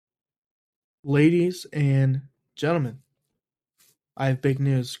Ladies and gentlemen, I have big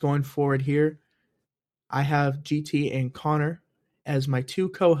news. Going forward here, I have GT and Connor as my two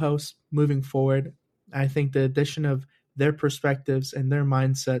co hosts moving forward. I think the addition of their perspectives and their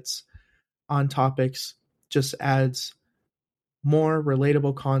mindsets on topics just adds more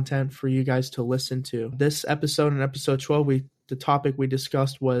relatable content for you guys to listen to. This episode, in episode 12, the topic we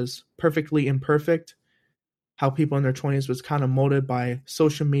discussed was perfectly imperfect, how people in their 20s was kind of molded by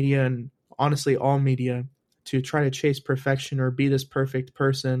social media and honestly all media to try to chase perfection or be this perfect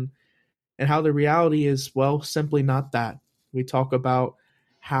person, and how the reality is, well, simply not that. We talk about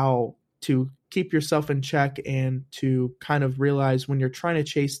how to keep yourself in check and to kind of realize when you're trying to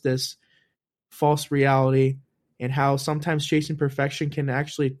chase this false reality, and how sometimes chasing perfection can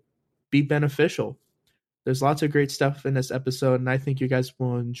actually be beneficial. There's lots of great stuff in this episode, and I think you guys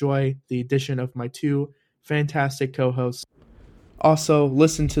will enjoy the addition of my two fantastic co-hosts. Also,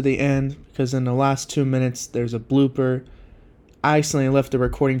 listen to the end because in the last 2 minutes, there's a blooper. I accidentally left the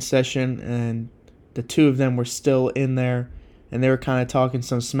recording session, and the two of them were still in there, and they were kind of talking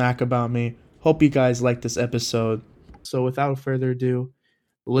some smack about me. Hope you guys like this episode. So, without further ado,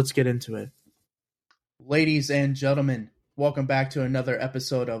 let's get into it. Ladies and gentlemen, welcome back to another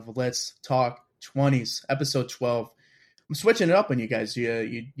episode of Let's Talk 20's, episode 12. I'm switching it up on you guys.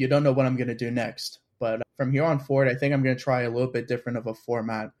 You don't know what I'm going to do next. But from here on forward, I think I'm going to try a little bit different of a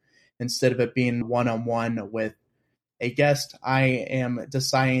format. Instead of it being one-on-one with a guest, I am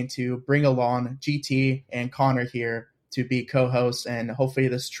deciding to bring along GT and Connor here to be co-hosts, and hopefully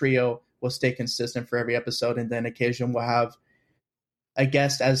this trio will stay consistent for every episode, and then occasionally we'll have a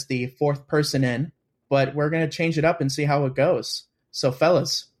guest as the fourth person in, but we're going to change it up and see how it goes. So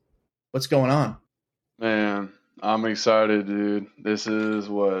fellas, what's going on? Man, I'm excited, dude. This is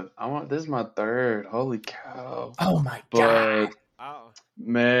my third. Holy cow. Oh my God. Wow.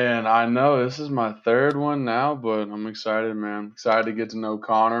 Man, I know this is my third one now, but I'm excited, man. Excited to get to know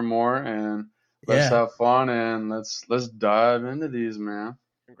Connor more, and let's have fun, and let's dive into these, man.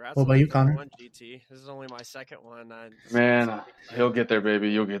 Congrats What on about you, the Connor? one, GT. This is only my second one. Man, he'll get there, baby.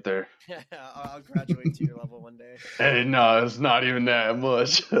 You'll get there. Yeah, I'll graduate to your level one day. Hey, no, it's not even that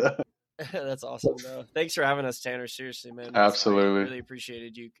much. That's awesome, though. Thanks for having us, Tanner. Seriously, man. Absolutely. I really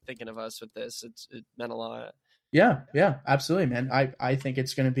appreciated you thinking of us with this. It meant a lot. Yeah, absolutely, man. I think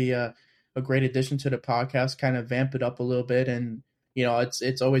it's going to be a great addition to the podcast, kind of vamp it up a little bit. And, you know,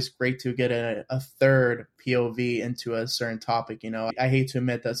 it's always great to get a third POV into a certain topic. You know, I hate to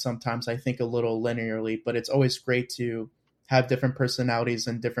admit that sometimes I think a little linearly, but it's always great to have different personalities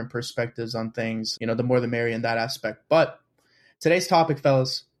and different perspectives on things. You know, the more the merrier in that aspect. But today's topic,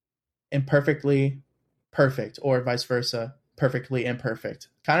 fellas, imperfectly perfect, or vice versa, perfectly imperfect.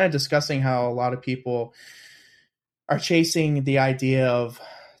 Kind of discussing how a lot of people are chasing the idea of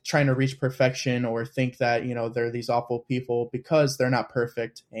trying to reach perfection, or think that, you know, they're these awful people because they're not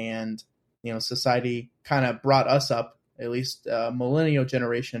perfect. And, you know, society kind of brought us up, at least millennial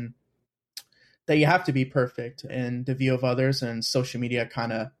generation, that you have to be perfect in the view of others, and social media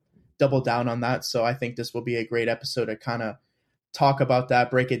kind of doubled down on that. So I think this will be a great episode to kind of talk about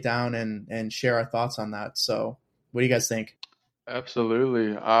that, break it down, and share our thoughts on that. So what do you guys think?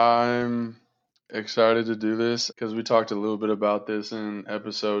 Absolutely. I'm excited to do this because we talked a little bit about this in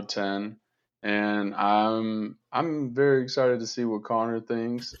episode 10, and I'm very excited to see what Connor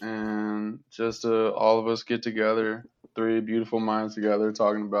thinks, and just all of us get together, three beautiful minds together,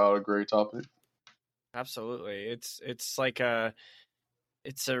 talking about a great topic. Absolutely. It's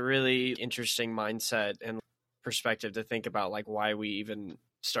a really interesting mindset and perspective to think about, like, why we even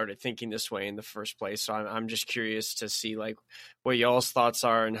started thinking this way in the first place. So I'm just curious to see, like, what y'all's thoughts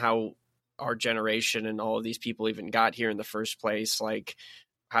are, and how our generation and all of these people even got here in the first place. Like,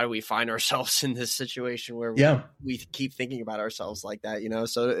 how do we find ourselves in this situation where we keep thinking about ourselves like that, you know?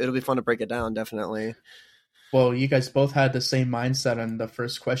 So it'll be fun to break it down, definitely. Well, you guys both had the same mindset on the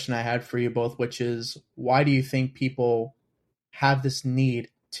first question I had for you both, which is, why do you think people have this need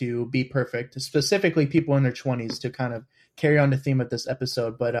to be perfect, specifically people in their 20s, to kind of carry on the theme of this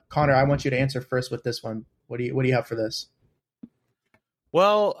episode? But Connor, I want you to answer first with this one. What do you have for this?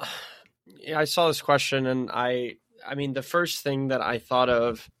 Well, yeah, I saw this question, and I mean, the first thing that I thought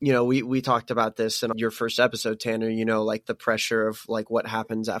of, you know, we talked about this in your first episode, Tanner, you know, like the pressure of like what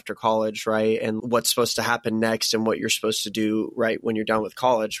happens after college, right? And what's supposed to happen next, and what you're supposed to do right when you're done with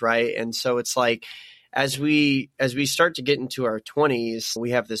college, right? And so it's like, as we start to get into our 20s,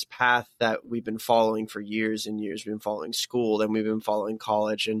 we have this path that we've been following for years and years. We've been following school, then we've been following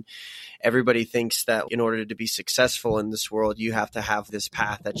college, and everybody thinks that in order to be successful in this world, you have to have this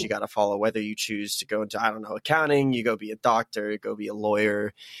path that you got to follow, whether you choose to go into, I don't know, accounting, you go be a doctor, go be a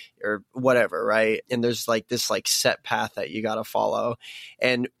lawyer, or whatever, right? And there's like this like set path that you got to follow.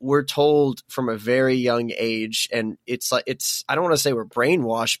 And we're told from a very young age, and it's like, I don't want to say we're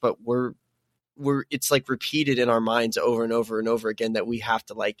brainwashed, but it's like repeated in our minds over and over and over again that we have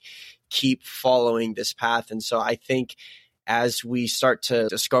to like keep following this path. And so I think as we start to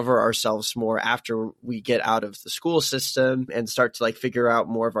discover ourselves more after we get out of the school system and start to like figure out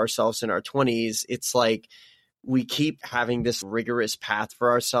more of ourselves in our 20s, it's like we keep having this rigorous path for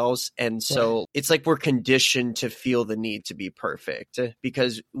ourselves. And so it's like we're conditioned to feel the need to be perfect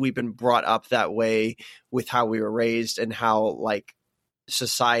because we've been brought up that way with how we were raised and how like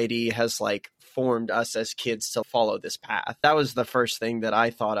society has like formed us as kids to follow this path. That was the first thing that I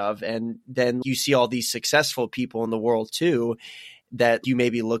thought of. And then you see all these successful people in the world too that you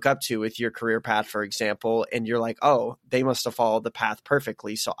maybe look up to with your career path, for example, and you're like, oh, they must have followed the path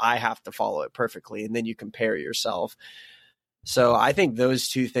perfectly, so I have to follow it perfectly. And then you compare yourself. So I think those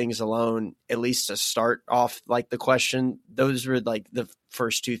two things alone, at least to start off like the question, those were like the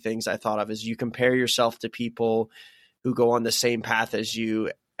first two things I thought of is you compare yourself to people who go on the same path as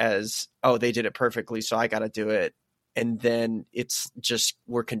you as, oh, they did it perfectly, so I got to do it. And then it's just,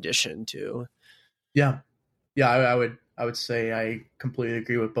 we're conditioned to. Yeah. Yeah. I would say I completely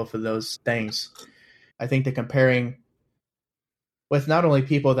agree with both of those things. I think that comparing with not only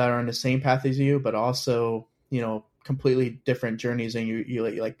people that are on the same path as you, but also, you know, completely different journeys. And you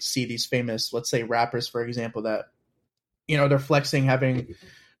like see these famous, let's say rappers, for example, that, you know, they're flexing having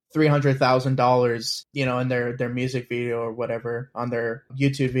 $300,000, you know, in their music video or whatever, on their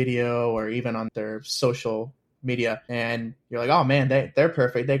YouTube video or even on their social media, and you're like, oh man, they're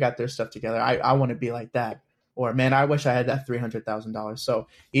perfect, they got their stuff together. I want to be like that, or man, I wish I had that $300,000. So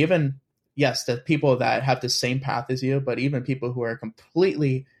even yes, the people that have the same path as you, but even people who are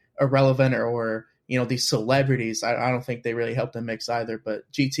completely irrelevant or you know these celebrities, I don't think they really help the mix either. But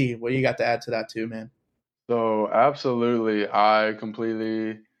GT, what do you got to add to that too, man? So absolutely, I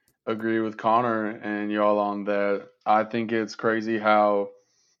completely agree with Connor and y'all on that. I think it's crazy how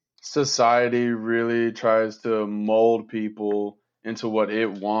society really tries to mold people into what it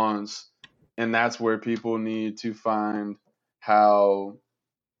wants, and that's where people need to find how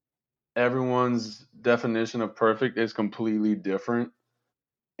everyone's definition of perfect is completely different,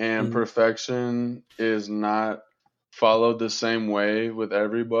 and perfection is not followed the same way with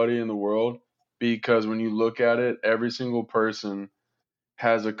everybody in the world, because when you look at it, every single person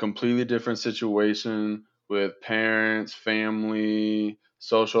has a completely different situation with parents, family,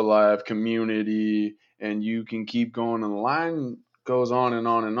 social life, community, and you can keep going, and the line goes on and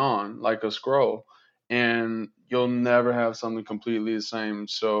on and on like a scroll, and you'll never have something completely the same.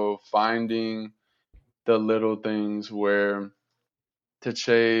 So finding the little things where to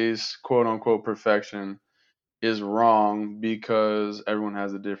chase quote unquote perfection is wrong because everyone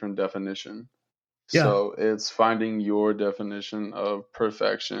has a different definition. Yeah. So it's finding your definition of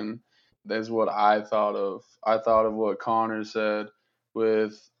perfection. That's what I thought of. I thought of what Connor said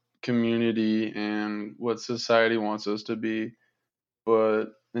with community and what society wants us to be. But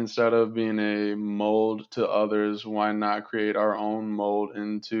instead of being a mold to others, why not create our own mold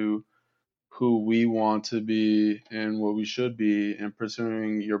into who we want to be and what we should be and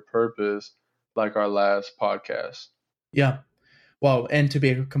pursuing your purpose, like our last podcast? Yeah. Well, and to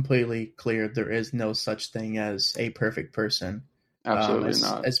be completely clear, there is no such thing as a perfect person. Absolutely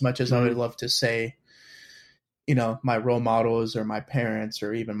not. As much as I would love to say, you know, my role models or my parents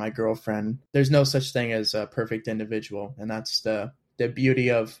or even my girlfriend, there's no such thing as a perfect individual, and that's the beauty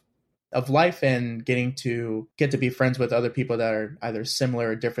of life and get to be friends with other people that are either similar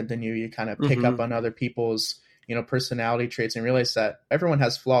or different than you. You kind of pick up on other people's, you know, personality traits and realize that everyone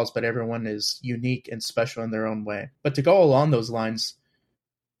has flaws, but everyone is unique and special in their own way. But to go along those lines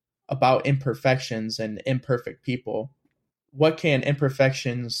about imperfections and imperfect people, what can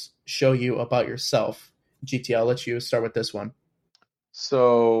imperfections show you about yourself? GT, I'll let you start with this one.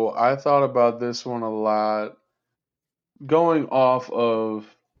 So I thought about this one a lot. Going off of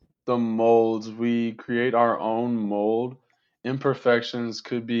the molds, we create our own mold. Imperfections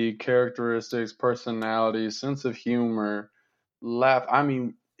could be characteristics, personality, sense of humor, laugh. I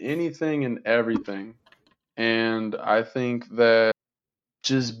mean, anything and everything. And I think that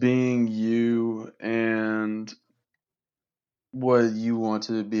just being you and what you want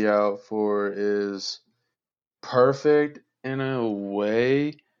to be out for is perfect in a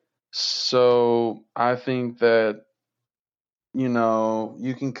way, So I think that,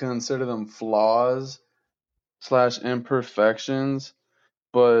 you can consider them flaws slash imperfections,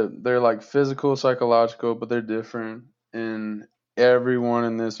 but they're like physical, psychological, but they're different in everyone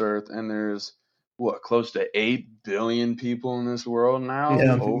in this earth. And there's what, close to 8 billion people in this world now,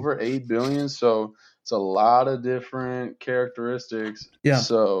 Yeah. over 8 billion. So it's a lot of different characteristics. Yeah.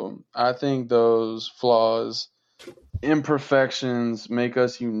 So I think those flaws, imperfections make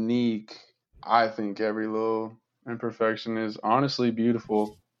us unique. I think every little imperfection is honestly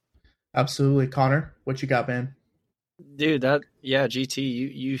beautiful. Absolutely. Connor, what you got, man? Dude,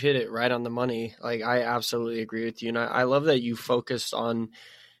 GT, you hit it right on the money. Like, I absolutely agree with you, and I love that you focused on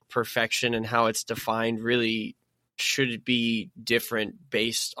perfection and how it's defined. Really should be different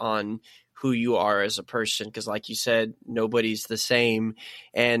based on who you are as a person, because like you said, nobody's the same,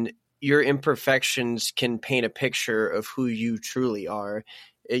 and your imperfections can paint a picture of who you truly are.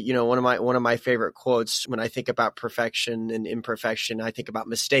 One of my favorite quotes when I think about perfection and imperfection, I think about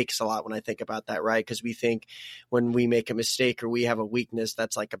mistakes a lot when I think about that, right? Because we think when we make a mistake or we have a weakness,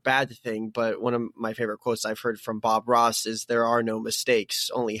 that's like a bad thing. But one of my favorite quotes I've heard from Bob Ross is, "There are no mistakes,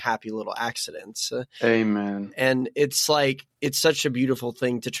 only happy little accidents." Amen. And it's like, it's such a beautiful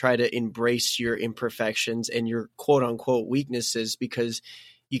thing to try to embrace your imperfections and your quote unquote weaknesses, because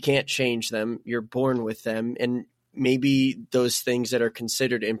you can't change them. You're born with them. And maybe those things that are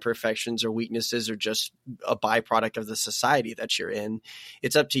considered imperfections or weaknesses are just a byproduct of the society that you're in.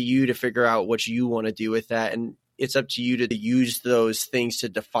 It's up to you to figure out what you want to do with that. And it's up to you to use those things to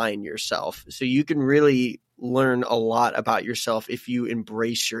define yourself. So you can really learn a lot about yourself if you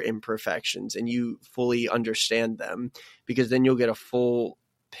embrace your imperfections and you fully understand them, because then you'll get a full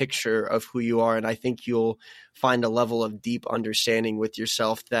picture of who you are. And I think you'll find a level of deep understanding with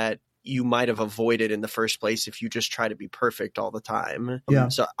yourself that you might have avoided in the first place if you just try to be perfect all the time. Yeah.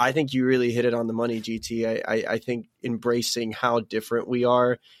 So I think you really hit it on the money, GT. I think embracing how different we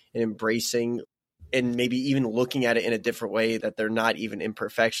are and embracing and maybe even looking at it in a different way, that they're not even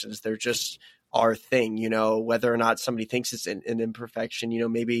imperfections. They're just our thing, whether or not somebody thinks it's an imperfection,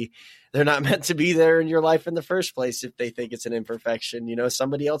 maybe they're not meant to be there in your life in the first place. If they think it's an imperfection,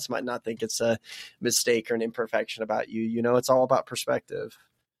 somebody else might not think it's a mistake or an imperfection about you. It's all about perspective.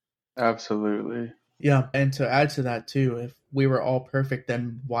 Absolutely. Yeah. And to add to that too, if we were all perfect,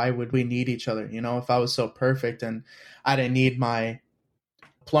 then why would we need each other? If I was so perfect and I didn't need my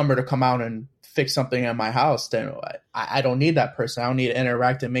plumber to come out and fix something in my house, then I don't need that person. I don't need to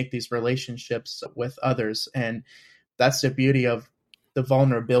interact and make these relationships with others. And that's the beauty of the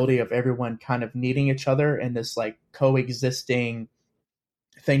vulnerability of everyone kind of needing each other in this like coexisting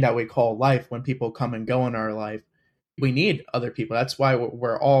thing that we call life. When people come and go in our life, we need other people. That's why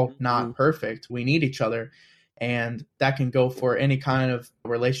we're all not perfect. We need each other. And that can go for any kind of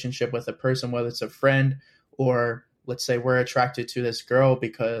relationship with a person, whether it's a friend, or let's say we're attracted to this girl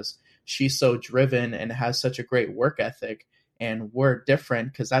because she's so driven and has such a great work ethic, and we're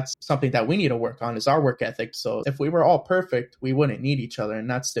different because that's something that we need to work on, is our work ethic. So if we were all perfect, we wouldn't need each other. And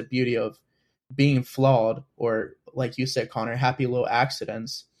that's the beauty of being flawed, or like you said, Connor, happy little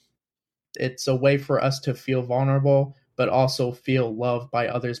accidents. It's a way for us to feel vulnerable, but also feel loved by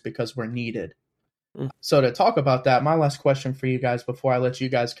others because we're needed. So to talk about that, my last question for you guys before I let you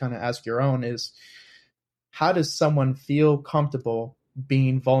guys kind of ask your own is, how does someone feel comfortable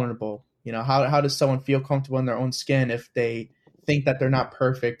being vulnerable? How does someone feel comfortable in their own skin if they think that they're not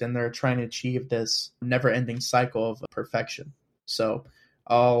perfect and they're trying to achieve this never-ending cycle of perfection? So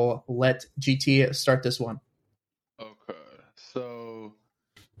I'll let GT start this one. Okay. So,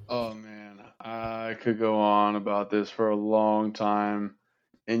 oh man, I could go on about this for a long time.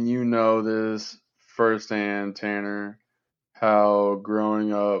 And you know this firsthand, Tanner, how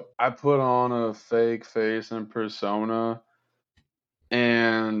growing up, I put on a fake face and persona.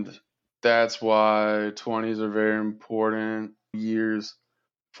 And that's why 20s are very important years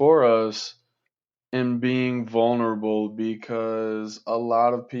for us in being vulnerable, because a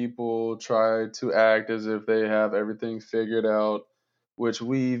lot of people try to act as if they have everything figured out, which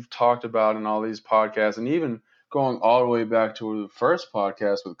we've talked about in all these podcasts, and even going all the way back to the first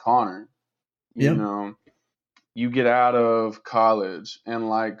podcast with Connor. You Yeah. know, you get out of college, and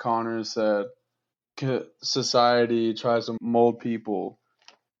like Connor said, society tries to mold people.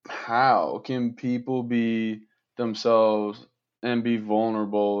 How can people be themselves and be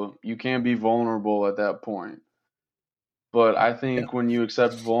vulnerable? You can't be vulnerable at that point. But I Yeah. think when you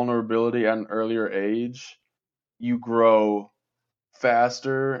accept vulnerability at an earlier age, you grow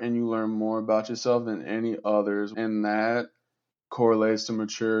faster and you learn more about yourself than any others. And that correlates to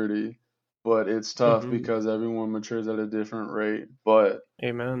maturity. But it's tough because everyone matures at a different rate. But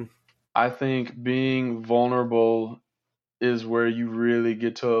Amen. I think being vulnerable is where you really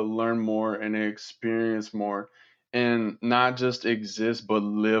get to learn more and experience more and not just exist but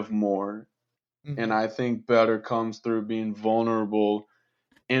live more. And Mhm. I think better comes through being vulnerable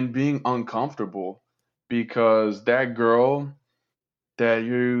and being uncomfortable, because that girl that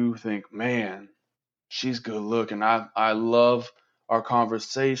you think, man, she's good looking. I love our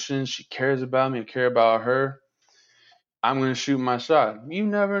conversation. She cares about me. I care about her. I'm going to shoot my shot. You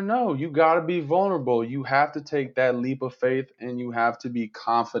never know. You got to be vulnerable. You have to take that leap of faith and you have to be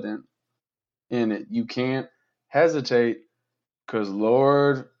confident in it. You can't hesitate, because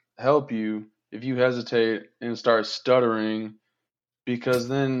Lord help you if you hesitate and start stuttering, because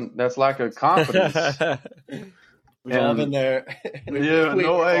then that's lack of confidence. We've all been And there. yeah, no, We've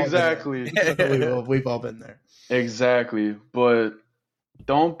all been exactly. there. We've all been there. Exactly. But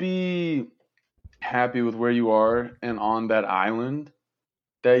don't be happy with where you are and on that island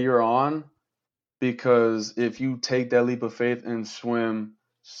that you're on, because if you take that leap of faith and swim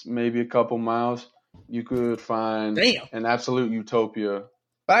maybe a couple miles, you could find Damn. an absolute utopia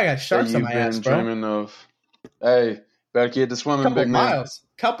But I got that sharks on you've my ass, been bro. dreaming of. Hey, better get to swimming, big man.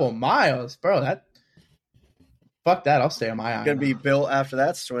 Couple miles, bro. Fuck that. I'll stay on my Gonna island. be built after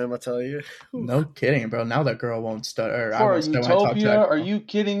that swim, I'll tell you. No kidding, bro. Now that girl won't stutter. I For a won't stutter when I talk to utopia? that Are girl. you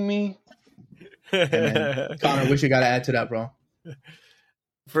kidding me? Hey, man. Connor, what you got to add to that, bro?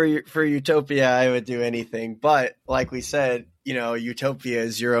 For utopia, I would do anything. But like we said, utopia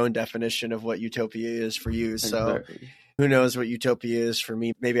is your own definition of what utopia is for you. So Exactly. who knows what utopia is for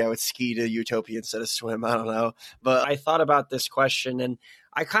me? Maybe I would ski to utopia instead of swim. I don't know. But I thought about this question and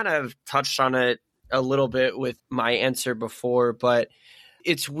I kind of touched on it a little bit with my answer before, but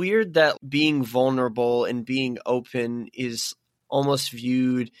it's weird that being vulnerable and being open is almost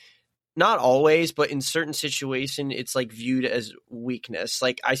viewed, not always, but in certain situations, it's like viewed as weakness.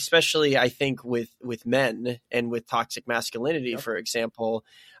 Like I think with men and with toxic masculinity, for example,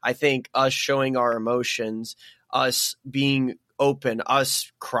 I think us showing our emotions, us being open,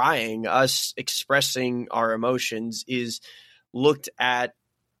 us crying, us expressing our emotions is looked at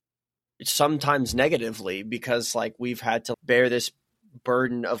sometimes negatively, because like we've had to bear this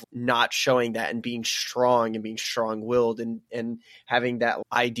burden of not showing that and being strong-willed and having that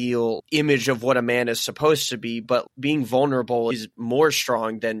ideal image of what a man is supposed to be. But being vulnerable is more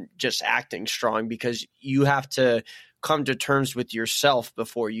strong than just acting strong, because you have to come to terms with yourself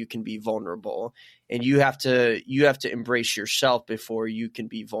before you can be vulnerable, and you have to embrace yourself before you can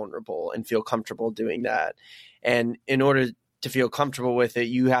be vulnerable and feel comfortable doing that. And in order to feel comfortable with it,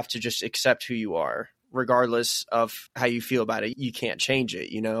 you have to just accept who you are, regardless of how you feel about it. You can't change it,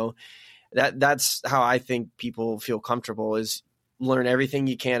 That's how I think people feel comfortable, is learn everything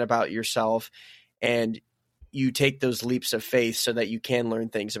you can about yourself, and you take those leaps of faith so that you can learn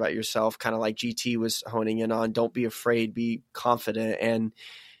things about yourself, kind of like GT was honing in on. Don't be afraid, be confident, and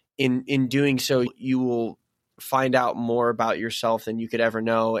in doing so, you will find out more about yourself than you could ever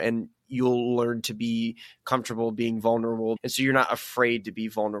know, and you'll learn to be comfortable being vulnerable. And so you're not afraid to be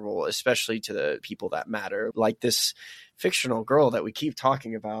vulnerable, especially to the people that matter. Like this fictional girl that we keep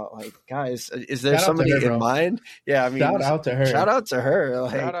talking about. Like, guys, is there somebody in mind? Yeah, I mean, shout out to her. Shout out to her.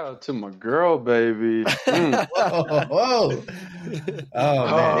 Like, shout out to my girl, baby. Whoa. Oh, man.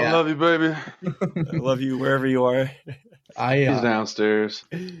 I love you, baby. I love you wherever you are. He's downstairs.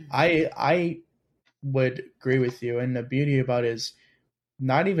 I would agree with you. And the beauty about it is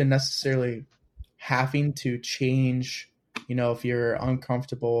not even necessarily having to change, if you're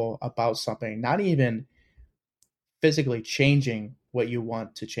uncomfortable about something, not even physically changing what you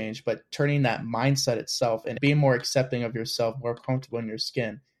want to change, but turning that mindset itself and being more accepting of yourself, more comfortable in your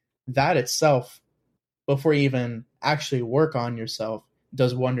skin. That itself, before you even actually work on yourself,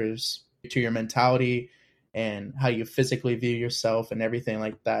 does wonders to your mentality and how you physically view yourself and everything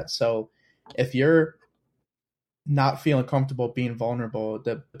like that. So if you're not feeling comfortable being vulnerable,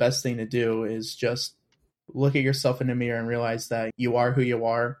 the best thing to do is just look at yourself in the mirror and realize that you are who you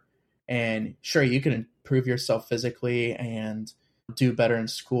are. And sure, you can improve yourself physically and do better in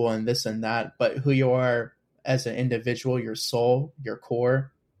school and this and that, but who you are as an individual, your soul, your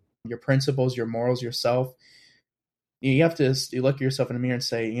core, your principles, your morals, yourself, you have to look at yourself in the mirror and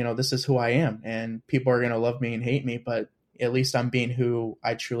say, this is who I am, and people are going to love me and hate me, but at least I'm being who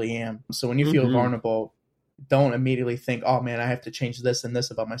I truly am. So when you feel vulnerable, don't immediately think, oh man, I have to change this and this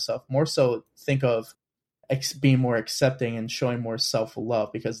about myself. More so think of being more accepting and showing more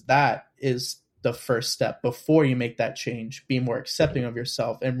self-love, because that is the first step before you make that change. Be more accepting of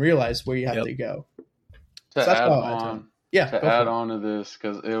yourself and realize where you have to go. To add on to this,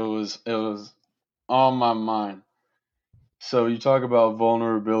 because it was on my mind. So you talk about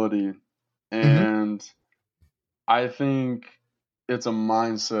vulnerability. And I think it's a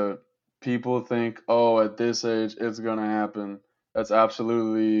mindset. People think, oh, at this age, it's going to happen. That's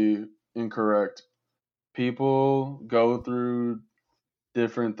absolutely incorrect. People go through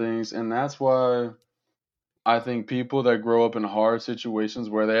different things, and that's why I think people that grow up in hard situations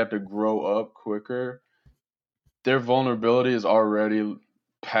where they have to grow up quicker, their vulnerability is already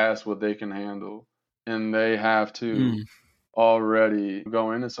past what they can handle, and they have to already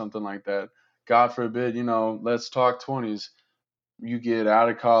go into something like that. God forbid, let's talk 20s. You get out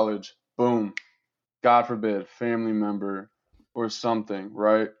of college, boom, God forbid, family member or something,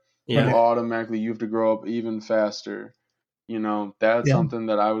 right? Yeah. You have to grow up even faster. That's Yeah. something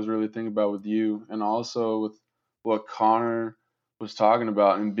that I was really thinking about with you, and also with what Connor was talking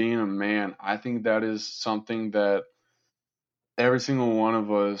about and being a man. I think that is something that every single one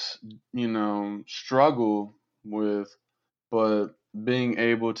of us, struggle with, but being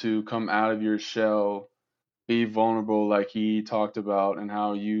able to come out of your shell, be vulnerable like he talked about and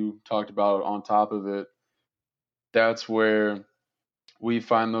how you talked about on top of it, that's where we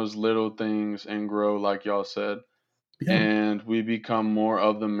find those little things and grow, like y'all said, Yeah. and we become more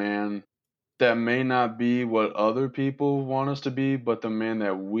of the man that may not be what other people want us to be, but the man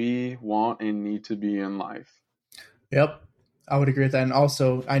that we want and need to be in life. Yep. I would agree with that. And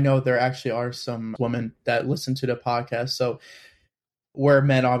also, I know there actually are some women that listen to the podcast. So we're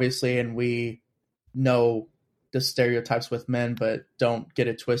men, obviously, and we know the stereotypes with men, but don't get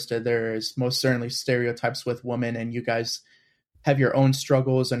it twisted. There is most certainly stereotypes with women, and you guys have your own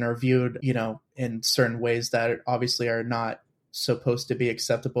struggles and are viewed, in certain ways that obviously are not supposed to be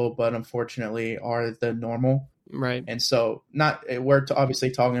acceptable, but unfortunately are the normal. Right. And so we're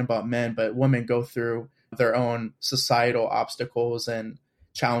obviously talking about men, but women go through their own societal obstacles and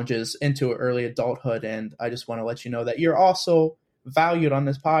challenges into early adulthood. And I just want to let you know that you're also valued on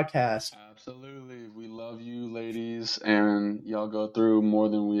this podcast. Absolutely. We love you, ladies, and y'all go through more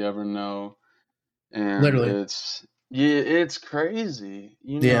than we ever know. And Literally. it's crazy.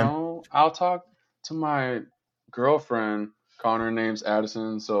 I'll talk to my girlfriend. Connor name's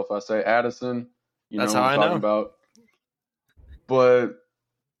Addison, so if I say Addison, That's know how what I'm I talking know. about. But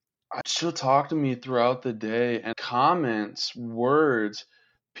she'll talk to me throughout the day, and comments, words,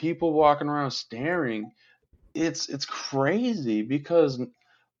 people walking around staring. It's crazy because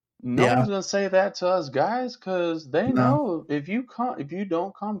no Yeah. one's gonna say that to us guys, because they No. know if you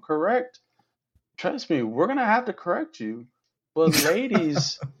don't come correct, trust me, we're gonna have to correct you. But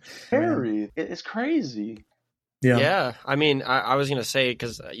ladies, it's crazy. Yeah. I mean, I was going to say,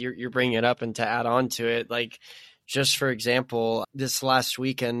 because you're bringing it up, and to add on to it, like, just for example, this last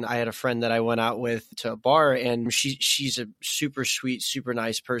weekend, I had a friend that I went out with to a bar, and she's a super sweet, super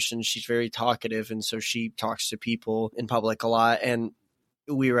nice person. She's very talkative, and so she talks to people in public a lot. And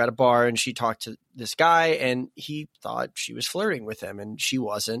we were at a bar, and she talked to this guy, and he thought she was flirting with him, and she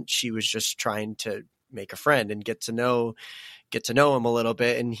wasn't. She was just trying to make a friend and get to know him a little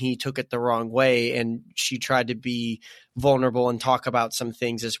bit, and he took it the wrong way, and she tried to be vulnerable and talk about some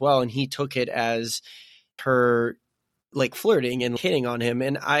things as well, and he took it as her like flirting and hitting on him.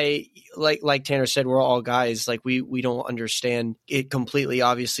 And I like Tanner said, we're all guys, like we don't understand it completely,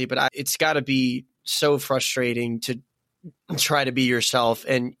 obviously, but it's got to be so frustrating to try to be yourself,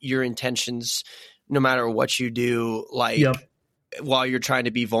 and your intentions, no matter what you do, like while you're trying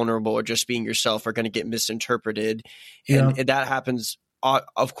to be vulnerable or just being yourself, are going to get misinterpreted. And that happens,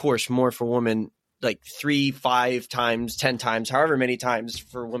 of course, more for women, like 3, 5 times, 10 times, however many times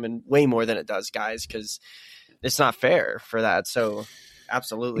for women, way more than it does guys, because it's not fair for that. So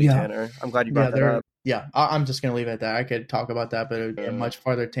absolutely, Tanner, I'm glad you brought that up. Yeah, I'm just going to leave it at that. I could talk about that, but it would be a much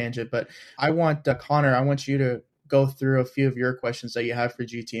farther tangent. But I want, Connor, I want you to go through a few of your questions that you have for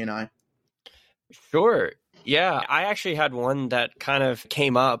GT and I. Sure. Yeah, I actually had one that kind of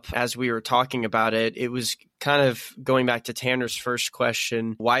came up as we were talking about it. It was kind of going back to Tanner's first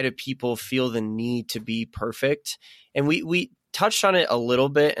question. Why do people feel the need to be perfect? And we touched on it a little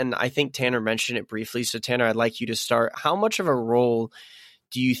bit, and I think Tanner mentioned it briefly. So Tanner, I'd like you to start. How much of a role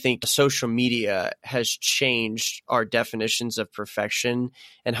do you think social media has changed our definitions of perfection,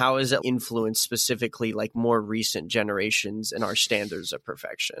 and how has it influenced specifically like more recent generations and our standards of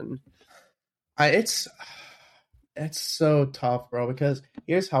perfection? It's so tough, bro, because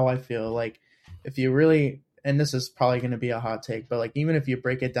here's how I feel. Like, if you really, and this is probably going to be a hot take, but like, even if you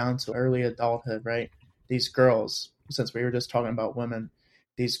break it down to early adulthood, right? These girls, since we were just talking about women,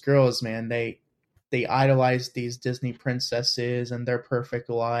 these girls, man, they idolize these Disney princesses and their perfect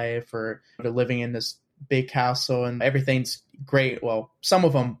life, or they're living in this big castle and everything's great. Well, some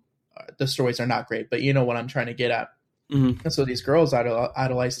of them, the stories are not great, but you know what I'm trying to get at. Mhm. And so these girls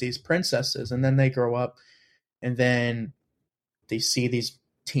idolize these princesses, and then they grow up, and then they see these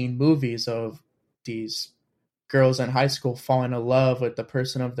teen movies of these girls in high school falling in love with the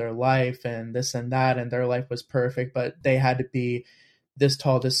person of their life and this and that, and their life was perfect, but they had to be this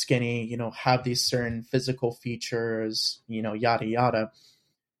tall, this skinny, have these certain physical features, yada yada.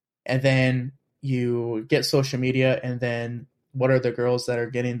 And then you get social media, and then what are the girls that are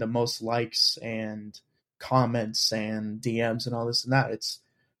getting the most likes and comments and DMs and all this and that? It's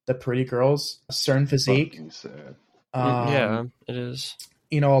the pretty girls, a certain physique. Fucking sad. Yeah, Um, it is.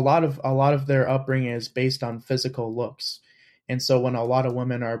 a lot of their upbringing is based on physical looks. And so when a lot of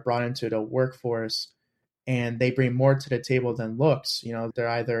women are brought into the workforce and they bring more to the table than looks, they're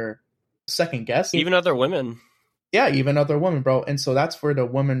either second guess. Even other women. Yeah, even other women, bro. And so that's for the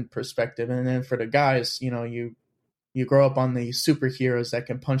woman perspective. And then for the guys, you grow up on the superheroes that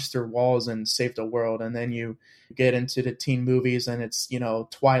can punch through walls and save the world, and then you get into the teen movies, and it's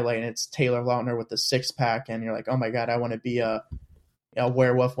Twilight, and it's Taylor Lautner with the six pack, and you're like, oh my god, I want to be a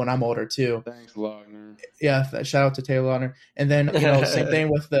werewolf when I'm older too. Thanks, Lautner. Yeah, shout out to Taylor Lautner. And then same thing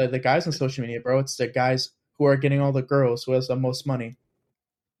with the guys on social media, bro. It's the guys who are getting all the girls, who has the most money.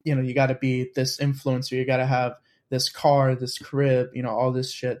 You got to be this influencer, you got to have this car, this crib, all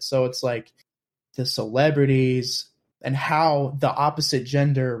this shit. So it's like the celebrities and how the opposite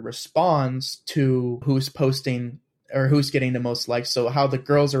gender responds to who's posting or who's getting the most likes. So how the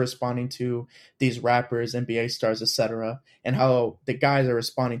girls are responding to these rappers, NBA stars, etc., and how the guys are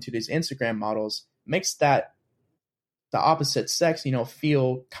responding to these Instagram models makes that the opposite sex,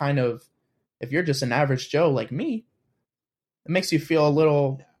 feel kind of, if you're just an average Joe like me, it makes you feel a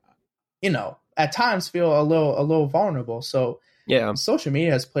little, at times feel a little vulnerable. So Yeah. social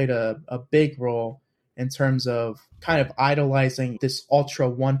media has played a big role in terms of kind of idolizing this ultra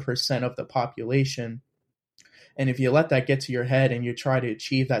 1% of the population. And if you let that get to your head and you try to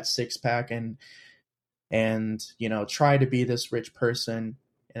achieve that six pack and try to be this rich person,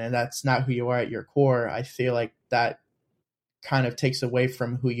 and that's not who you are at your core, I feel like that kind of takes away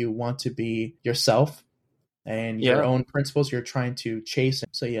from who you want to be yourself and your own principles you're trying to chase.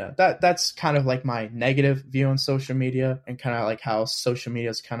 So yeah, that's kind of like my negative view on social media, and kind of like how social media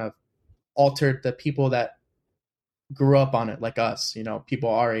has kind of altered the people that grew up on it, like us, people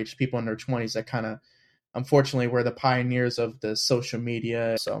our age, people in their 20s, that kind of, unfortunately, were the pioneers of the social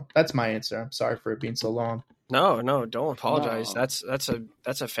media. So that's my answer. I'm sorry for it being so long. No, don't apologize. No. That's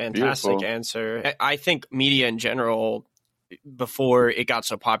a fantastic Beautiful. answer. I think media in general, before it got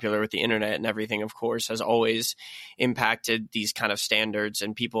so popular with the internet and everything, of course, has always impacted these kind of standards,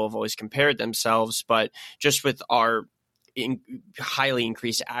 and people have always compared themselves. But just with our highly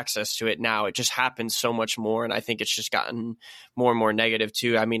increased access to it now, it just happens so much more, and I think it's just gotten more and more negative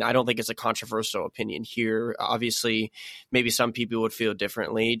too. I mean, I don't think it's a controversial opinion here. Obviously, maybe some people would feel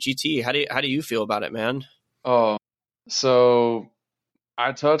differently. GT, how do you feel about it, man? Oh, so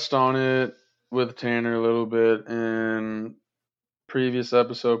I touched on it with Tanner a little bit in previous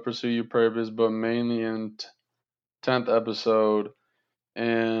episode, Pursue Your Purpose, but mainly in 10th episode,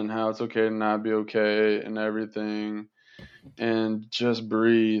 and how it's okay to not be okay and everything, and just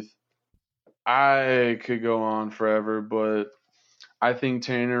breathe. I could go on forever, but I think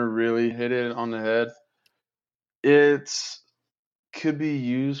Tanner really hit it on the head. It's could be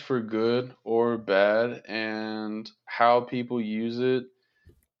used for good or bad, and how people use it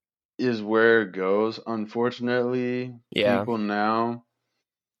is where it goes. Unfortunately, Yeah. people now,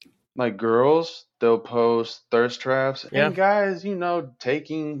 like girls, they'll post thirst traps, Yeah. and guys,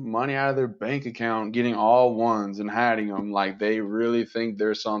 taking money out of their bank account, getting all ones and hiding them, like they really think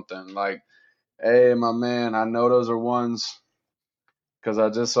they're something. Like, hey, my man, I know those are ones because I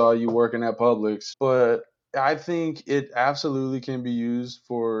just saw you working at Publix. But I think it absolutely can be used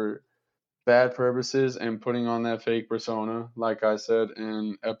for bad purposes and putting on that fake persona, like I said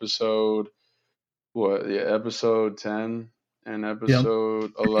in episode 10 and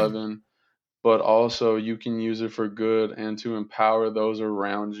episode 11. But also you can use it for good and to empower those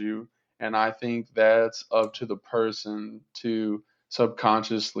around you. And I think that's up to the person to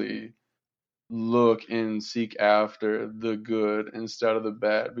subconsciously look and seek after the good instead of the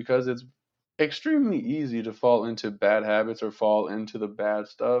bad, because it's extremely easy to fall into bad habits or fall into the bad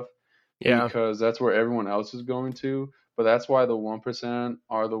stuff, Yeah. because that's where everyone else is going to. But that's why the 1%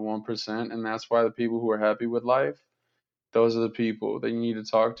 are the 1%, and that's why the people who are happy with life, those are the people that you need to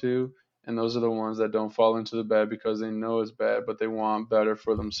talk to, and those are the ones that don't fall into the bad because they know it's bad, but they want better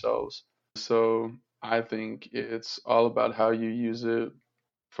for themselves. So I think it's all about how you use it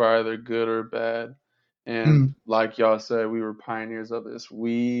for either good or bad. And like y'all said, we were pioneers of this.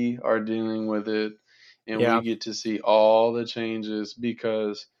 We are dealing with it and Yeah. we get to see all the changes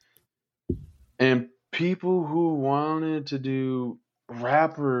and people who wanted to do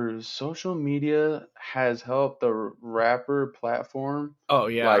rappers, social media has helped the rapper platform Oh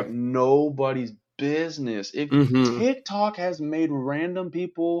yeah. like nobody's business. If Mm-hmm. TikTok has made random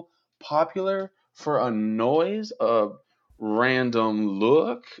people popular for a noise, a random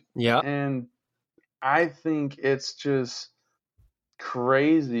look, Yeah. and I think it's just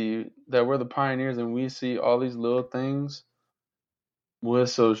crazy that we're the pioneers and we see all these little things with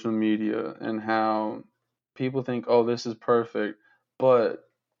social media and how people think, oh, this is perfect, but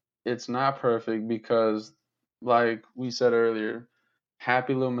it's not perfect because, like we said earlier,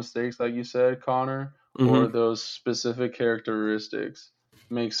 happy little mistakes, like you said, Connor, Mm-hmm. or those specific characteristics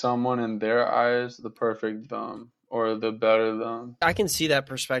make someone in their eyes the perfect them or the better them. I can see that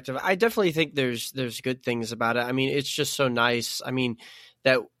perspective. I definitely think there's good things about it. I mean, it's just so nice. I mean,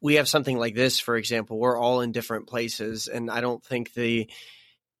 that we have something like this, for example. We're all in different places, and I don't think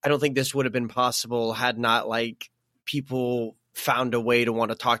this would have been possible had not like people found a way to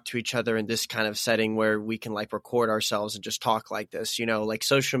want to talk to each other in this kind of setting where we can like record ourselves and just talk like this. Like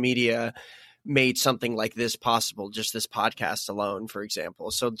social media made something like this possible, just this podcast alone, for example.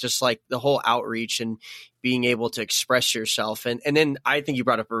 So just like the whole outreach and being able to express yourself. And then I think you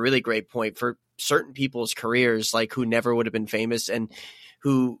brought up a really great point for certain people's careers, like who never would have been famous and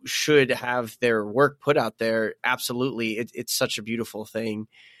who should have their work put out there. Absolutely. It's such a beautiful thing.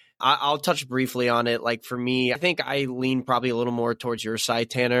 I'll touch briefly on it. Like for me, I think I lean probably a little more towards your side,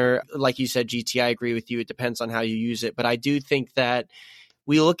 Tanner. Like you said, GT, I agree with you. It depends on how you use it. But I do think that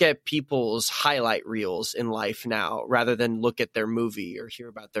we look at people's highlight reels in life now rather than look at their movie or hear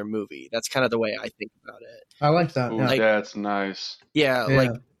about their movie. That's kind of the way I think about it. I like that. Ooh, Yeah. Like, that's nice. yeah, Yeah.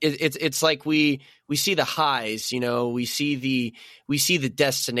 like it's like we see the highs, we see the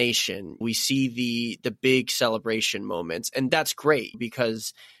destination, we see the big celebration moments, and that's great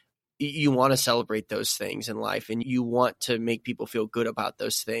because you want to celebrate those things in life and you want to make people feel good about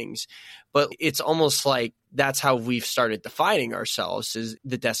those things. But it's almost like that's how we've started defining ourselves, is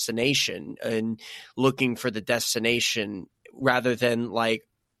the destination and looking for the destination rather than like,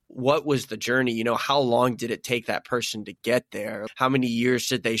 what was the journey? How long did it take that person to get there? How many years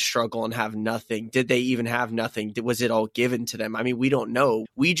did they struggle and have nothing? Did they even have nothing? Was it all given to them? I mean, we don't know.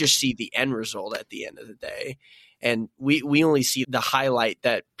 We just see the end result at the end of the day. And we only see the highlight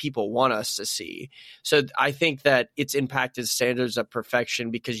that people want us to see. So I think that it's impacted standards of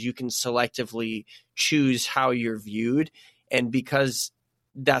perfection because you can selectively choose how you're viewed. And because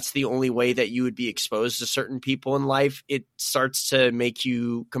that's the only way that you would be exposed to certain people in life, it starts to make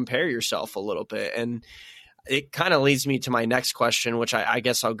you compare yourself a little bit. And it kind of leads me to my next question, which I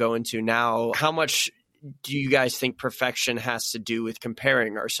guess I'll go into now. How much do you guys think perfection has to do with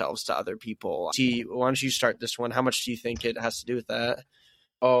comparing ourselves to other people? T, why don't you start this one? How much do you think it has to do with that?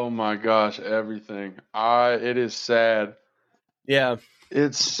 Oh my gosh, everything. It is sad. Yeah.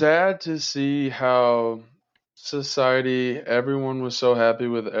 It's sad to see how society, everyone was so happy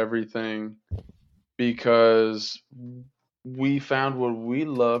with everything because we found what we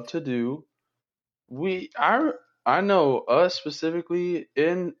love to do. I know us specifically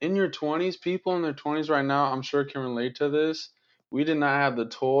in your 20s, people in their 20s right now, I'm sure can relate to this. We did not have the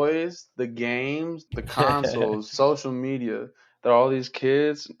toys, the games, the consoles, social media that all these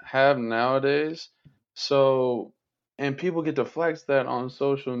kids have nowadays. So, and people get to flex that on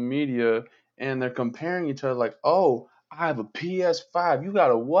social media and they're comparing each other like, "Oh, I have a PS5. You got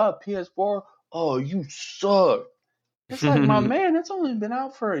a what? PS4? Oh, you suck." It's like, my man, it's only been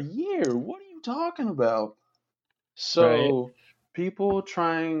out for a year. What are you talking about? Right. So, people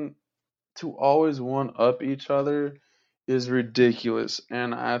trying to always one up each other is ridiculous.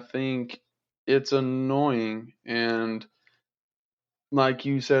 And I think it's annoying. And like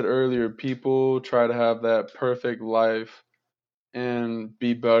you said earlier, people try to have that perfect life and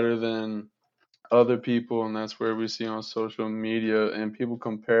be better than other people. And that's where we see on social media, and people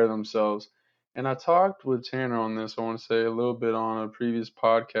compare themselves. And I talked with Tanner on this, I want to say a little bit on a previous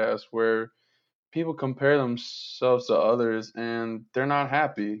podcast, where people compare themselves to others and they're not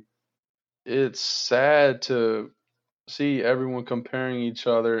happy. It's sad to see everyone comparing each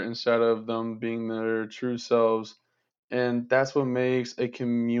other instead of them being their true selves. And that's what makes a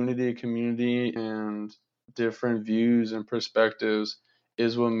community, and different views and perspectives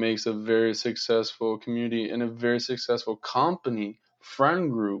is what makes a very successful community and a very successful company,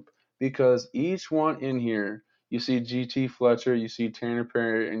 friend group, because each one in here, you see GT Fletcher, you see Tanner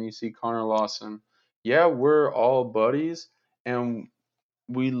Perry, and you see Connor Lawson. Yeah, we're all buddies and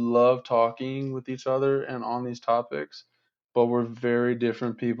we love talking with each other and on these topics, but we're very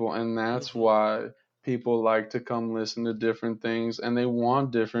different people, and that's Mhm. why people like to come listen to different things and they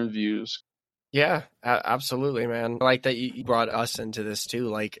want different views. Yeah, absolutely, man. I like that you brought us into this too.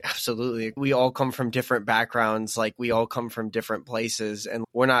 Like, absolutely. We all come from different backgrounds. Like, we all come from different places, and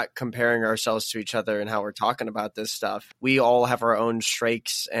we're not comparing ourselves to each other and how we're talking about this stuff. We all have our own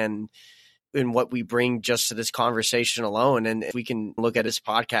strengths and in what we bring just to this conversation alone. And if we can look at his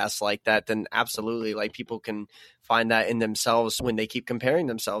podcast like that, then absolutely, like, people can find that in themselves when they keep comparing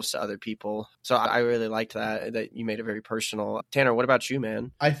themselves to other people. So I really liked that you made it very personal. Tanner, what about you,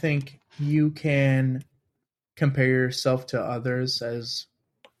 man? I think you can compare yourself to others as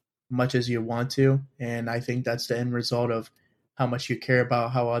much as you want to, and I think that's the end result of how much you care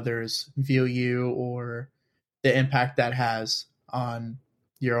about how others view you or the impact that has on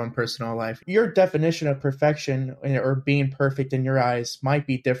your own personal life. Your definition of perfection or being perfect in your eyes might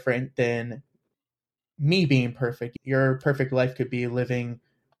be different than me being perfect. Your perfect life could be living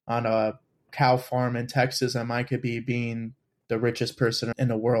on a cow farm in Texas, and mine could be being the richest person in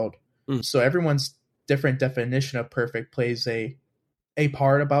the world. So everyone's different definition of perfect plays a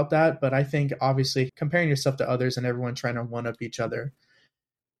part about that. But I think obviously comparing yourself to others and everyone trying to one up each other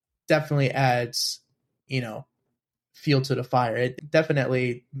definitely adds, fuel to the fire. It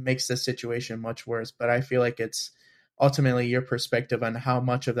definitely makes the situation much worse. But I feel like it's ultimately your perspective on how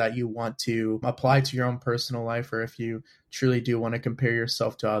much of that you want to apply to your own personal life, or if you truly do want to compare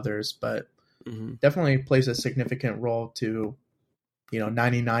yourself to others. But definitely plays a significant role to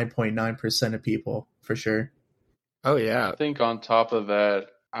 99.9% of people, for sure. Oh, yeah. I think on top of that,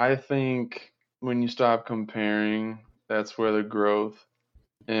 I think when you stop comparing, that's where the growth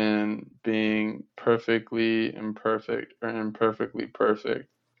in being perfectly imperfect or imperfectly perfect,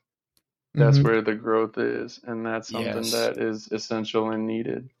 that's where the growth is. And that's something that is essential and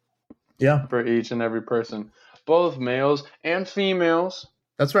needed for each and every person, both males and females.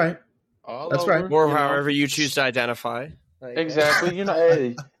 That's right. That's right. Or however you choose to identify. Exactly.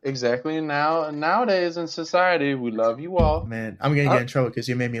 Hey, exactly. Nowadays in society, we love you all. Man, I'm gonna get in trouble because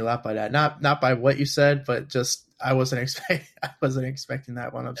you made me laugh by that. Not by what you said, but just I wasn't expecting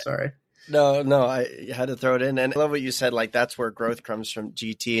that one. I'm sorry. No, I had to throw it in. And I love what you said. Like, that's where growth comes from,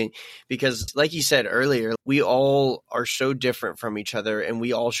 GT. Because like you said earlier, we all are so different from each other, and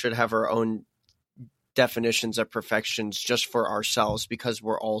we all should have our own definitions of perfections just for ourselves, because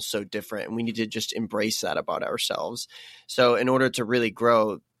we're all so different, and we need to just embrace that about ourselves. So in order to really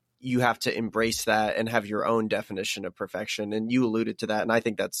grow, you have to embrace that and have your own definition of perfection. And you alluded to that, and I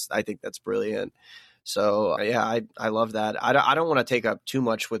think that's brilliant. So yeah, I love that. I don't want to take up too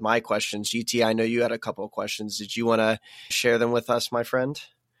much with my questions. GT, I know you had a couple of questions. Did you want to share them with us, my friend?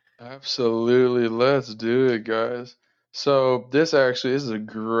 Absolutely. Let's do it, guys. So this is a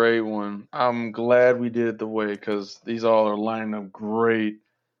great one. I'm glad we did it the way, because these all are lining up great.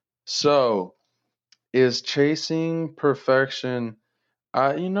 So, is chasing perfection?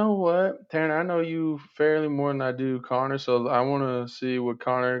 You know what, Tanner? I know you fairly more than I do, Connor. So I want to see what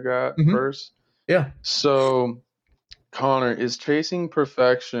Connor got first. Yeah. So, Connor, is chasing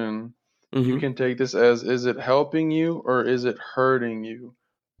perfection? You can take this as: is it helping you or is it hurting you,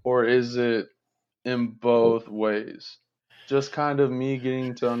 or is it in both ways? Just kind of me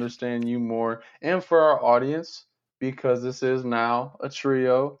getting to understand you more, and for our audience, because this is now a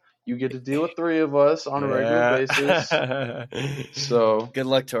trio. You get to deal with three of us on a regular basis. So good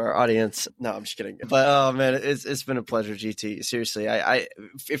luck to our audience. No, I'm just kidding. But oh man, it's been a pleasure, GT. Seriously,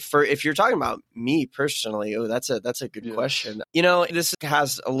 if you're talking about me personally, that's a good question. This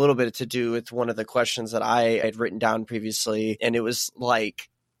has a little bit to do with one of the questions that I had written down previously, and it was like,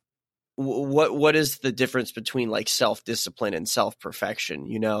 what is the difference between like self-discipline and self-perfection,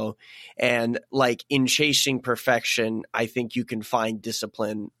 and like in chasing perfection, I think you can find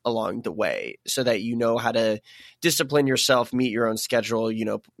discipline along the way so that you know how to discipline yourself, meet your own schedule,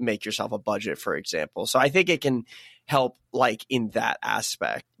 make yourself a budget, for example. So I think it can help like in that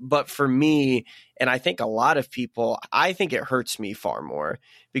aspect. But for me, and I think a lot of people, I think it hurts me far more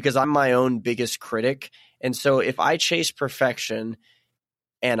because I'm my own biggest critic. And so if I chase perfection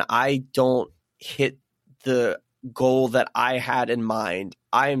and I don't hit the goal that I had in mind,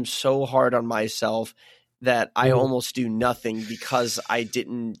 I am so hard on myself that I almost do nothing because I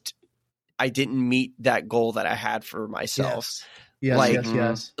didn't meet that goal that I had for myself.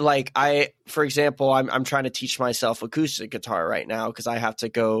 Yes. Like for example, I'm trying to teach myself acoustic guitar right now because I have to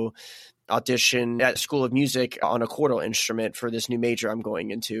go audition at School of Music on a chordal instrument for this new major I'm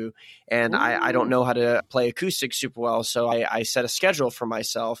going into. And I don't know how to play acoustic super well. So I set a schedule for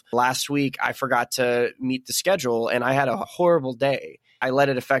myself. Last week, I forgot to meet the schedule and I had a horrible day. I let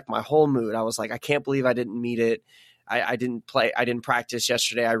it affect my whole mood. I was like, I can't believe I didn't meet it. I didn't practice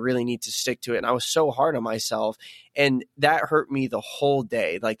yesterday. I really need to stick to it. And I was so hard on myself. And that hurt me the whole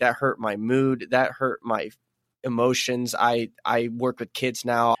day. Like that hurt my mood. That hurt my emotions. I work with kids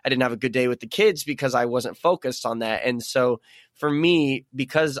now. I didn't have a good day with the kids because I wasn't focused on that. And so for me,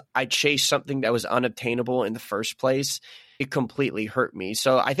 because I chased something that was unobtainable in the first place, it completely hurt me.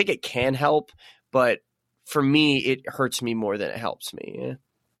 So I think it can help, but for me, it hurts me more than it helps me. Yeah.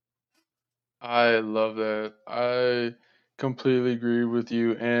 I love that. I completely agree with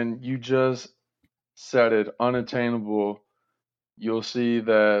you. And you just said it, unattainable. You'll see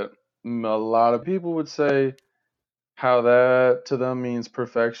that a lot of people would say how that to them means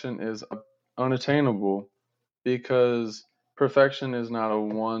perfection is unattainable, because perfection is not a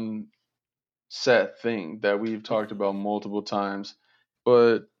one set thing that we've talked about multiple times.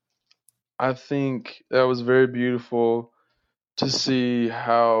 But I think that was very beautiful to see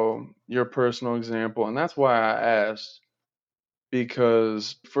how your personal example, and that's why I asked,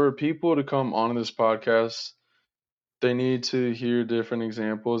 because for people to come on this podcast, they need to hear different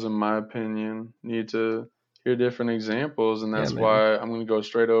examples, in my opinion, need to hear different examples. And that's why I'm going to go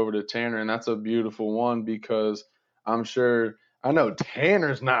straight over to Tanner. And that's a beautiful one, because I know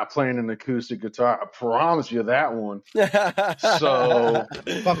Tanner's not playing an acoustic guitar. I promise you that one. So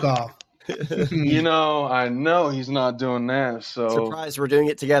Fuck off. I know he's not doing that. So surprise, we're doing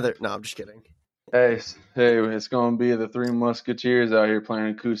it together. No, I'm just kidding. Hey, it's going to be the Three Musketeers out here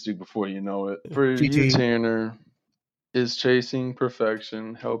playing acoustic before you know it. For you, Tanner, is chasing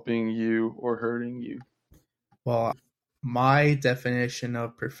perfection helping you or hurting you? Well, my definition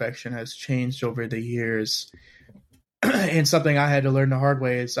of perfection has changed over the years. And something I had to learn the hard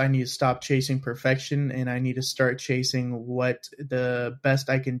way is I need to stop chasing perfection and I need to start chasing what the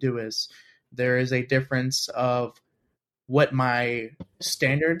best I can do is. There is a difference of what my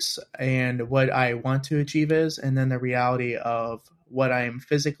standards and what I want to achieve is, and then the reality of what I am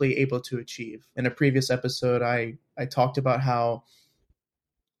physically able to achieve. In a previous episode, I talked about how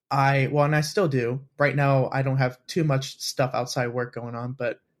and I still do. Right now, I don't have too much stuff outside work going on,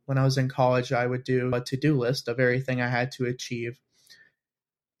 but when I was in college, I would do a to-do list of everything I had to achieve.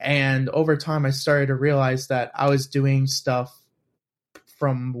 And over time, I started to realize that I was doing stuff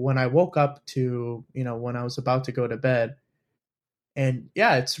from when I woke up to, when I was about to go to bed. And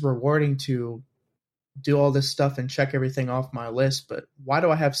yeah, it's rewarding to do all this stuff and check everything off my list, but why do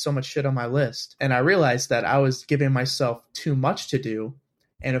I have so much shit on my list? And I realized that I was giving myself too much to do.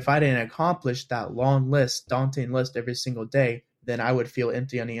 And if I didn't accomplish that long list, daunting list every single day, then I would feel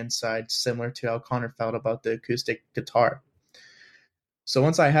empty on the inside, similar to how Connor felt about the acoustic guitar. So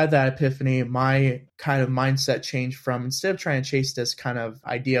once I had that epiphany, my kind of mindset changed from, instead of trying to chase this kind of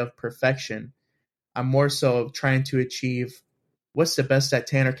idea of perfection, I'm more so trying to achieve what's the best that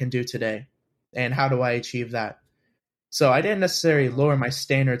Tanner can do today, and how do I achieve that? So I didn't necessarily lower my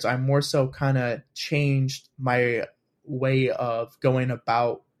standards. I more so kind of changed my way of going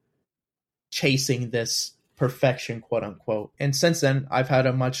about chasing this perfection, quote unquote. And since then, I've had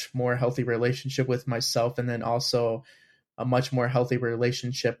a much more healthy relationship with myself, and then also a much more healthy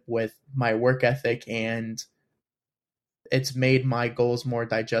relationship with my work ethic, and it's made my goals more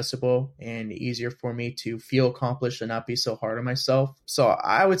digestible and easier for me to feel accomplished and not be so hard on myself. So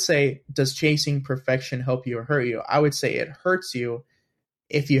I would say, does chasing perfection help you or hurt you? I would say it hurts you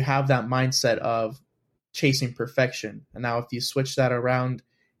if you have that mindset of chasing perfection. And now if you switch that around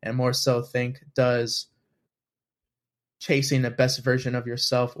and more so think, does chasing the best version of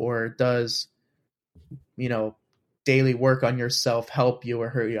yourself, or does, daily work on yourself help you or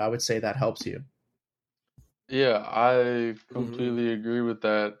hurt you? I would say that helps you. Yeah, I completely agree with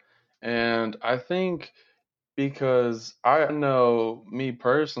that. And I think, because I know me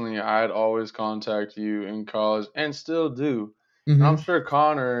personally, I'd always contact you in college and still do. And I'm sure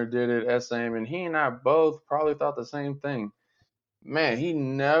Connor did it as same, and he and I both probably thought the same thing. Man, he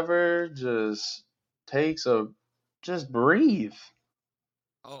never just just breathe.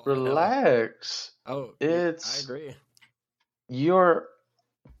 Oh, Relax. I agree. You're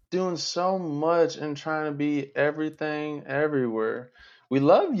doing so much and trying to be everything everywhere. We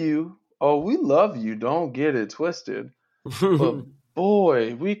love you. Oh, we love you. Don't get it twisted. But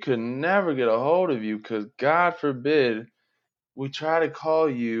boy, we could never get a hold of you, because God forbid we try to call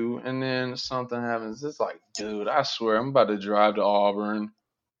you and then something happens. It's like, dude, I swear I'm about to drive to Auburn.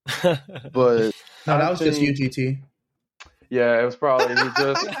 But no, that was just UGT. Yeah, it was probably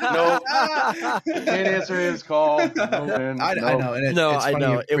just no. Can't answer his call. I know, and it's funny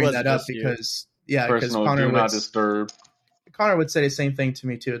you bring that up because Connor do not disturb. Connor would say the same thing to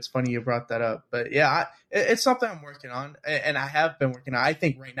me too. It's funny you brought that up, but yeah, it's something I'm working on, and I have been working on. I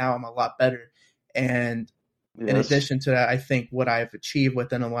think right now I'm a lot better, and In Yes. addition to that, I think what I've achieved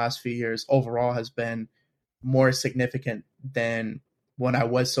within the last few years overall has been more significant than when I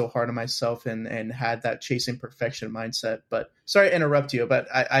was so hard on myself and had that chasing perfection mindset. But sorry to interrupt you, but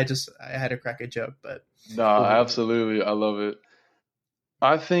I had to crack a joke. But No, absolutely. I love it.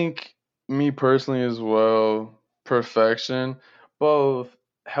 I think me personally as well, perfection, both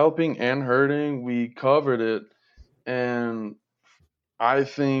helping and hurting, we covered it. And I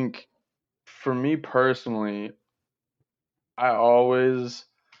think for me personally, I always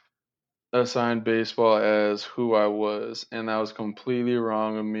assigned baseball as who I was, and that was completely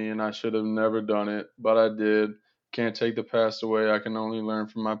wrong of me, and I should have never done it, but I did. Can't take the past away. I can only learn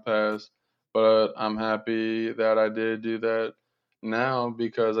from my past, but I'm happy that I did do that now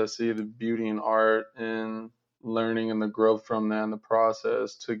because I see the beauty in art and learning and the growth from that and the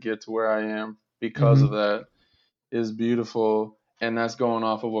process to get to where I am because of that is beautiful. And that's going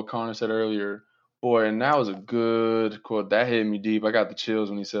off of what Connor said earlier. Boy, and that was a good quote. That hit me deep. I got the chills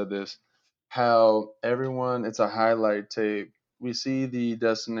when he said this. How everyone, it's a highlight tape. We see the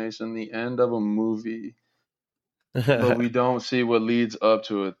destination, the end of a movie, but we don't see what leads up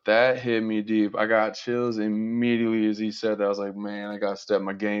to it. That hit me deep. I got chills immediately as he said that. I was like, man, I got to step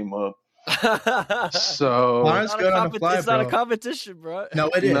my game up. So Connor's good on the fly, it's not a competition, bro. No,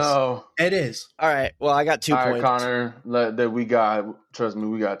 it is. No. It is. All right. Well, I got 2 All right, points. Connor, trust me,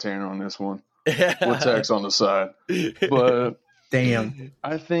 we got Tanner on this one. We'll text on the side. But Damn.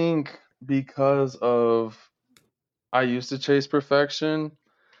 I think because of I used to chase perfection,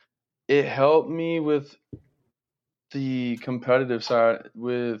 it helped me with the competitive side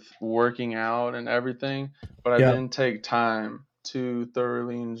with working out and everything, but I didn't take time to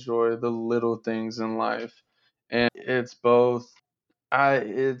thoroughly enjoy the little things in life. And it's both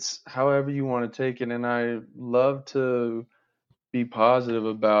it's however you want to take it, and I love to be positive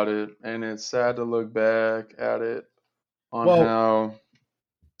about it, and it's sad to look back at it on how.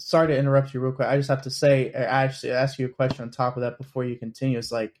 Sorry to interrupt you real quick. I just have to say, I actually ask you a question on top of that before you continue.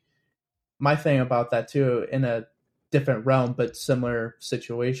 It's like my thing about that too, in a different realm but similar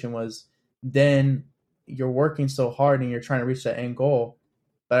situation, was then you're working so hard and you're trying to reach that end goal,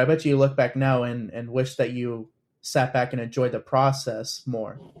 but I bet you look back now and wish that you sat back and enjoyed the process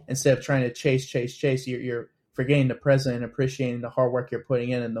more instead of trying to chase. You're forgetting the present and appreciating the hard work you're putting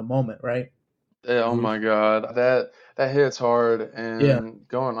in the moment, right? Oh my God, that hits hard. And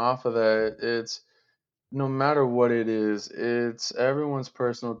going off of that, it's no matter what it is, it's everyone's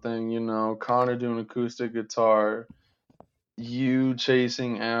personal thing. You know, Connor doing acoustic guitar, you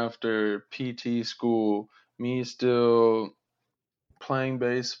chasing after PT school, me still playing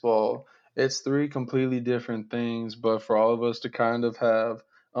baseball. It's three completely different things, but for all of us to kind of have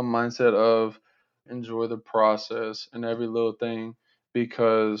a mindset of enjoy the process and every little thing,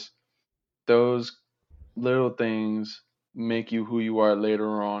 because those little things make you who you are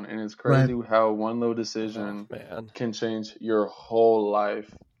later on. And it's crazy how one little decision can change your whole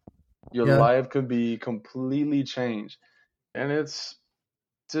life. Your life could be completely changed. And it's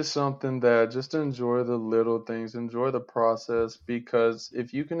just something that just enjoy the little things, enjoy the process, because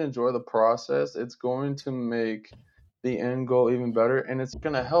if you can enjoy the process, it's going to make the end goal even better, and it's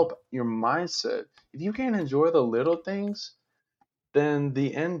going to help your mindset. If you can't enjoy the little things, then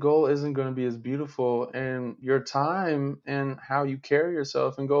the end goal isn't going to be as beautiful, and your time and how you carry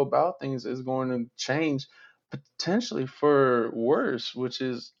yourself and go about things is going to change, potentially for worse, which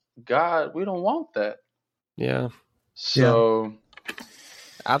is, God, we don't want that. Yeah. So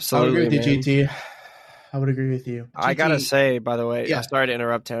absolutely, I would agree with you, GT. I would agree with you. I gotta say, by the way, I'm sorry to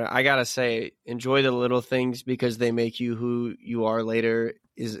interrupt, Tanner. I gotta say, enjoy the little things because they make you who you are later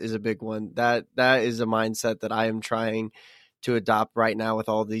is a big one. That is a mindset that I am trying to adopt right now with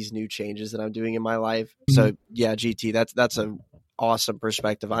all these new changes that I'm doing in my life. So yeah, GT, that's a awesome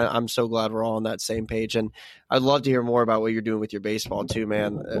perspective. I'm so glad we're all on that same page, and I'd love to hear more about what you're doing with your baseball too,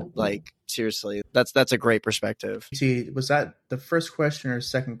 man. Like seriously, that's a great perspective. GT, was that the first question or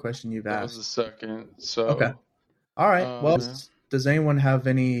second question you've asked? That was the second. So okay, all right. Well, does anyone have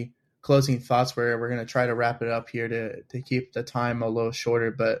any closing thoughts? We're going to try to wrap it up here to keep the time a little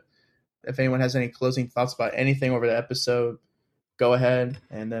shorter. But if anyone has any closing thoughts about anything over the episode, go ahead,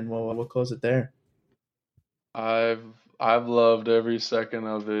 and then we'll close it there. I've loved every second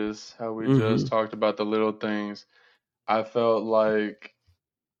of this, how we just talked about the little things. I felt like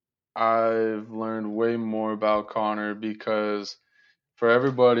I've learned way more about Connor because for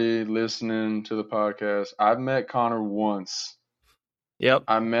everybody listening to the podcast, I've met Connor once. Yep.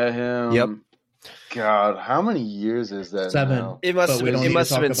 I met him. Yep. God, how many years is that 7. now? It must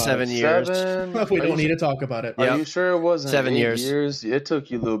have been 7 years. 7? We don't need to talk about it. Are you sure it wasn't 7 8 years? It took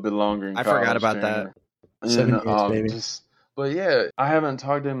you a little bit longer. I forgot about that. 7 years, baby. But yeah, I haven't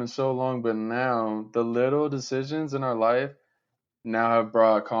talked to him in so long, but now the little decisions in our life now have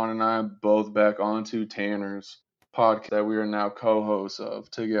brought Con and I both back onto Tanner's podcast that we are now co-hosts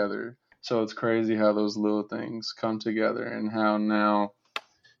of together. So it's crazy how those little things come together and how now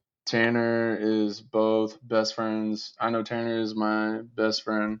Tanner is both best friends. I know Tanner is my best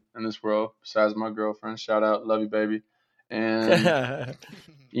friend in this world besides my girlfriend. Shout out, love you, baby. And,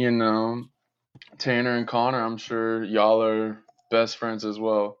 you know, Tanner and Connor, I'm sure y'all are best friends as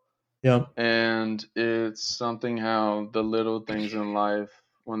well. Yeah. And it's something how the little things in life,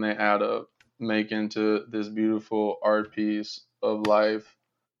 when they add up, make into this beautiful art piece of life.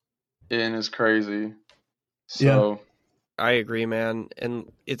 And it's crazy. So I agree, man.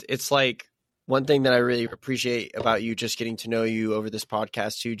 And it's like one thing that I really appreciate about you, just getting to know you over this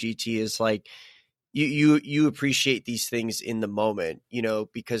podcast too, GT, is like you appreciate these things in the moment, you know,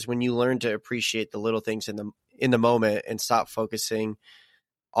 because when you learn to appreciate the little things in the moment and stop focusing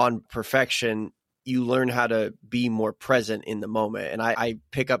on perfection, you learn how to be more present in the moment. And I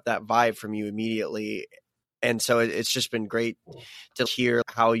pick up that vibe from you immediately. And so it's just been great to hear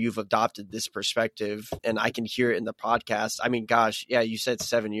how you've adopted this perspective, and I can hear it in the podcast. I mean, gosh, yeah, you said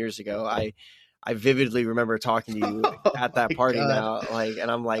 7 years ago. I vividly remember talking to you at that party now, like, and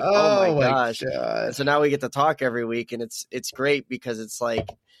I'm like, oh my gosh. And so now we get to talk every week, and it's great because it's like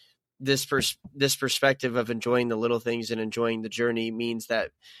this perspective of enjoying the little things and enjoying the journey means that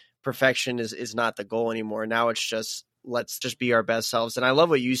perfection is not the goal anymore. Now it's just, let's just be our best selves. And I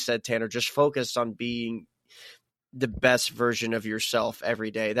love what you said, Tanner, just focus on being the best version of yourself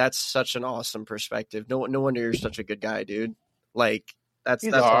every day. That's such an awesome perspective. No wonder you're such a good guy, dude. Like that's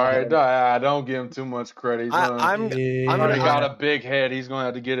all right. I don't give him too much credit. I'm already got a big head. He's going to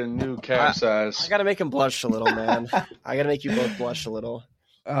have to get a new capsize. I got to make him blush a little, man. I got to make you both blush a little.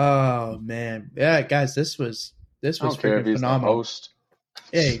 Oh man, yeah, guys, this was freaking phenomenal. Host.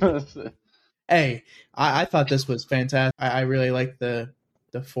 Hey, I thought this was fantastic. I really like the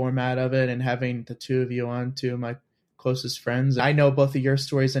format of it and having the two of you on, two of my closest friends. I know both of your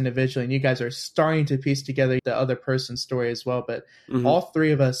stories individually, and you guys are starting to piece together the other person's story as well. But all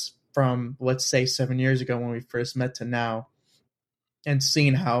three of us from, let's say, 7 years ago when we first met to now, and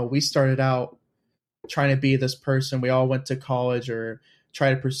seeing how we started out trying to be this person. We all went to college or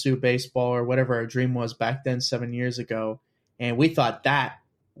try to pursue baseball or whatever our dream was back then 7 years ago. And we thought that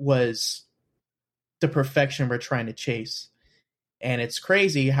was the perfection we're trying to chase. And it's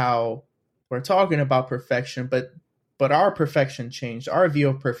crazy how we're talking about perfection, but our perfection changed. Our view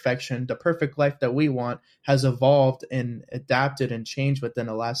of perfection, the perfect life that we want, has evolved and adapted and changed within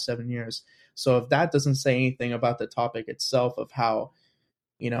the last 7 years. So if that doesn't say anything about the topic itself of how,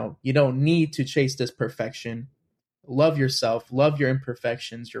 you know, you don't need to chase this perfection. Love yourself, love your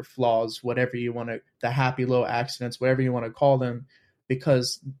imperfections, your flaws, whatever you want to, the happy little accidents, whatever you want to call them,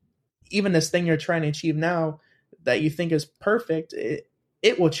 because even this thing you're trying to achieve now that you think is perfect,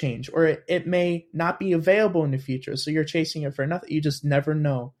 it will change, or it may not be available in the future. So you're chasing it for nothing. You just never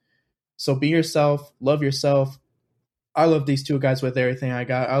know. So be yourself, love yourself. I love these two guys with everything I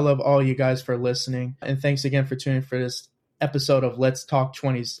got. I love all you guys for listening. And thanks again for tuning for this episode of Let's Talk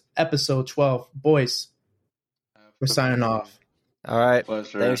 20's, episode 12. Boys, we're signing off. All right.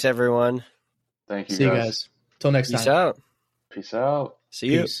 Pleasure. Thanks, everyone. Thank you. See you guys. Till next time. Peace out. Peace out. See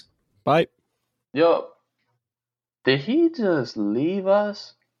you. Bye. Yo, did he just leave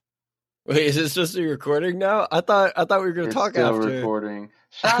us? Wait, is this just a recording now? I thought we were going to talk still after. Recording.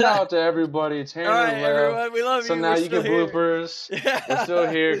 Shout out to everybody. Tanner All right, left. everyone. We love you. So now you get bloopers. We're still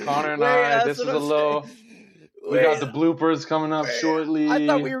here. Connor and I. This is a little. We got the bloopers coming up shortly. I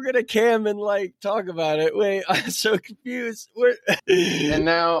thought we were going to cam and like talk about it. Wait, I'm so confused. And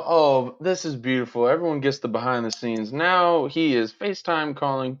now, this is beautiful. Everyone gets the behind the scenes. Now he is FaceTime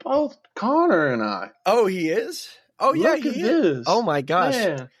calling both Connor and I. Oh, he is? Oh, yeah, Look at this. Oh, my gosh.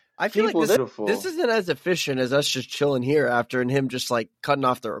 Man, I feel like this isn't as efficient as us just chilling here after and him just like cutting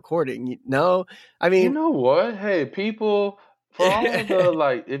off the recording. No, I mean, you know what? Hey, people, for all of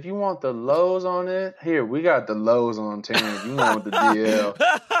the if you want the lows on it, here we got the lows on Tanner. If you want the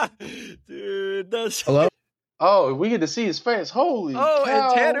DL, dude, that's hello. Oh, we get to see his face. Holy cow,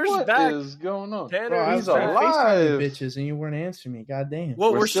 and Tanner's back. What is going on? Tanner, he's alive. Bitches, and you weren't answering me. God damn.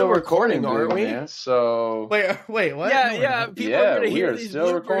 Well, we're still recording, aren't we? Man, so wait, what? Yeah. People are gonna hear these still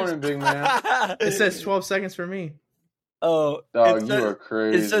bloopers. Recording, big man. It says 12 seconds for me. Oh, dog, you are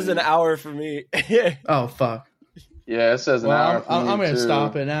crazy. It says an hour for me. Oh fuck. Yeah, it says an hour. For I'm me gonna too.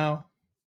 stop it now.